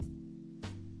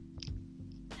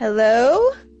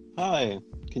Hello? Hi,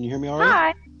 can you hear me all right?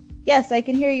 Hi. Yes, I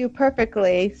can hear you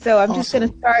perfectly. So I'm just going to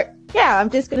Awesome. start. Yeah,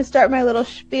 I'm just going to start my little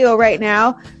spiel right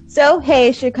now. So,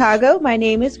 hey, Chicago, my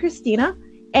name is Christina,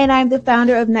 and I'm the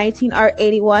founder of 19 Art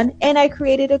 81, and I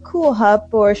created a cool hub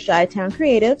for Chi-Town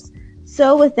creatives.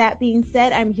 So, with that being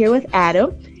said, I'm here with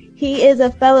Adam. He is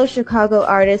a fellow Chicago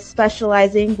artist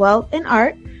specializing, well, in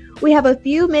art. We have a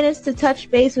few minutes to touch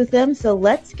base with him, so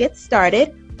let's get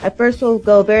started. At first, we'll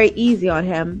go very easy on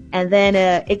him, and then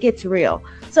it gets real.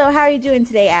 So, how are you doing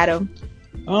today, Adam?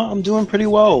 I'm doing pretty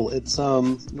well. It's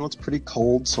pretty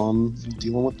cold, so I'm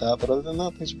dealing with that. But other than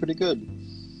that, things are pretty good.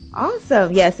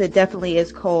 Awesome. Yes, it definitely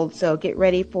is cold. So, get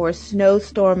ready for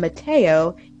Snowstorm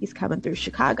Mateo. He's coming through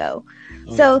Chicago.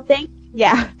 Oh yeah. So,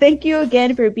 thank you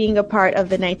again for being a part of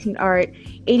the 19 Art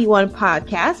 81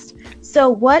 podcast. So,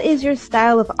 what is your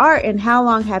style of art, and how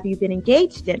long have you been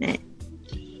engaged in it?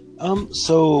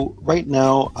 So right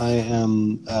now I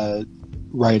am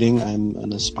writing. I'm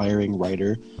an aspiring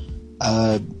writer.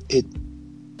 It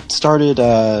started.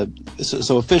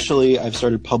 So officially, I've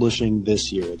started publishing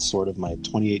this year. It's sort of my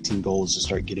 2018 goal is to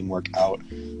start getting work out.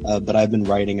 But I've been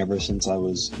writing ever since I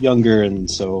was younger, and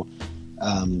so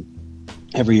um,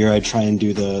 every year I try and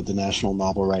do the National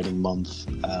Novel Writing Month,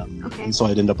 Okay. and so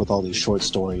I'd end up with all these short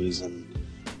stories, and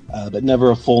but never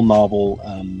a full novel.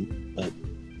 But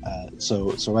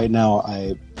so right now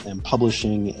I am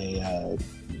publishing a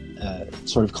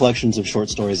sort of collections of short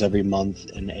stories every month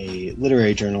in a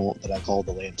literary journal that I call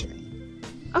The Lantern.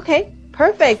 Okay,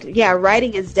 perfect. Yeah,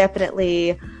 writing is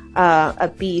definitely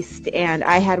a beast, and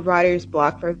I had writer's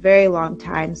block for a very long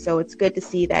time. So it's good to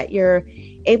see that you're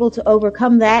able to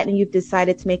overcome that, and you've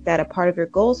decided to make that a part of your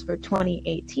goals for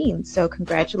 2018. So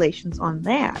congratulations on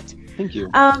that. Thank you.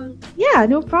 Yeah,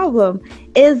 no problem.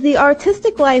 Is the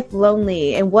artistic life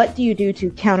lonely, and what do you do to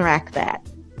counteract that?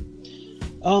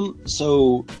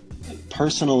 So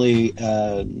personally,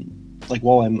 like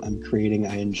while I'm creating,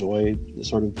 I enjoy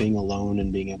sort of being alone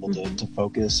and being able to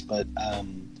focus. But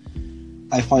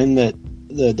I find that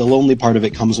the lonely part of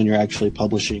it comes when you're actually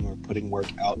publishing or putting work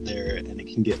out there, and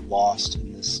it can get lost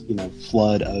in this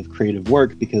flood of creative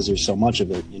work because there's so much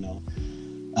of it.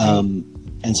 Right.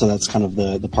 And so that's kind of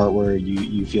the part where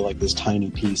you feel like this tiny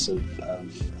piece of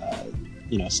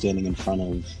standing in front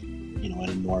of an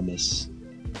enormous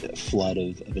flood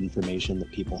of information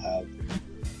that people have.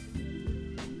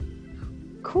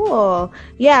 Cool.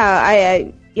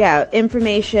 Yeah, yeah,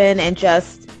 information and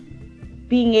just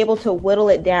being able to whittle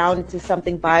it down to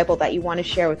something viable that you want to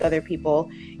share with other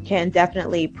people can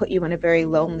definitely put you in a very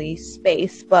lonely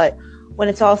space. But when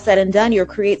it's all said and done, you'll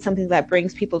create something that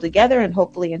brings people together and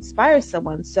hopefully inspires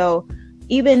someone. So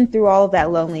even through all of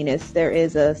that loneliness, there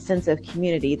is a sense of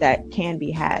community that can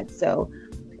be had. So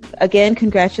again,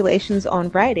 congratulations on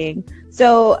writing.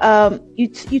 So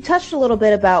you touched a little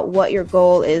bit about what your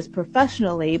goal is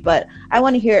professionally, but I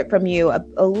want to hear it from you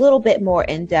a little bit more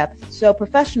in depth. So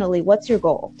professionally, what's your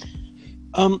goal?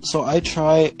 So I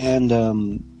try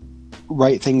and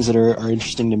write things that are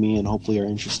interesting to me and hopefully are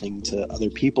interesting to other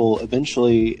people.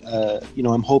 Eventually,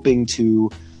 I'm hoping to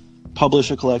publish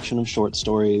a collection of short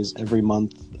stories every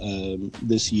month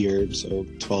this year, so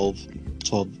 12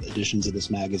 editions of this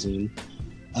magazine.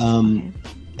 Okay.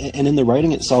 And in the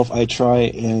writing itself, I try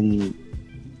and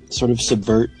sort of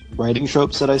subvert writing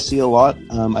tropes that I see a lot.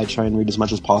 I try and read as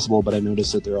much as possible, but I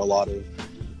notice that there are a lot of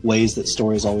ways that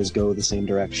stories always go the same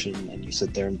direction, and you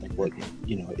sit there and think, well,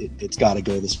 it's got to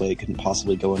go this way. It couldn't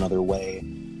possibly go another way.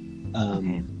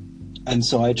 Okay. And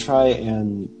so I try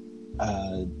and,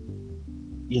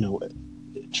 you know,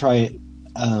 try.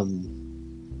 I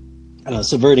don't know,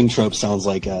 subverting tropes sounds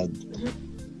like a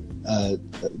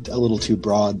little too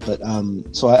broad, but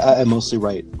so I mostly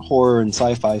write horror and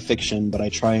sci-fi fiction, but I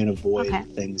try and avoid Okay.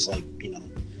 things like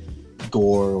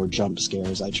gore or jump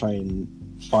scares. I try and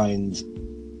find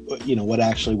what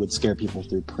actually would scare people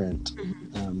through print.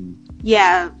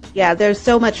 Yeah, yeah, there's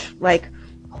so much like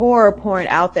horror porn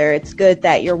out there. It's good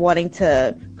that you're wanting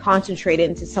to concentrate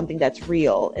into something that's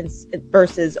real and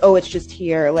versus, oh, it's just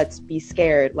here, let's be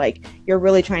scared. Like you're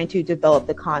really trying to develop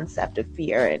the concept of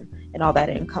fear and all that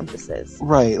it encompasses.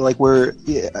 Right, like we're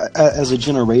as a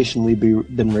generation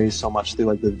been raised so much through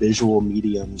like the visual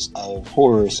mediums of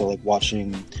horror, so like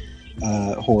watching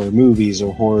horror movies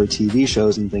or horror TV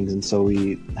shows and things, and so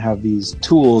we have these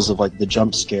tools of like the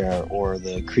jump scare or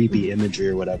the creepy imagery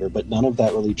or whatever, but none of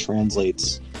that really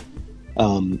translates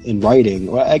in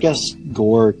writing. Well, I guess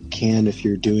gore can if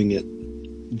you're doing it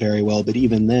very well, but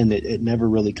even then it never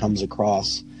really comes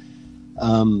across.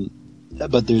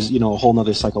 But there's a whole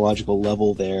nother psychological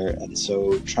level there, and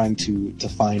so trying to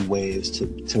find ways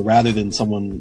to rather than someone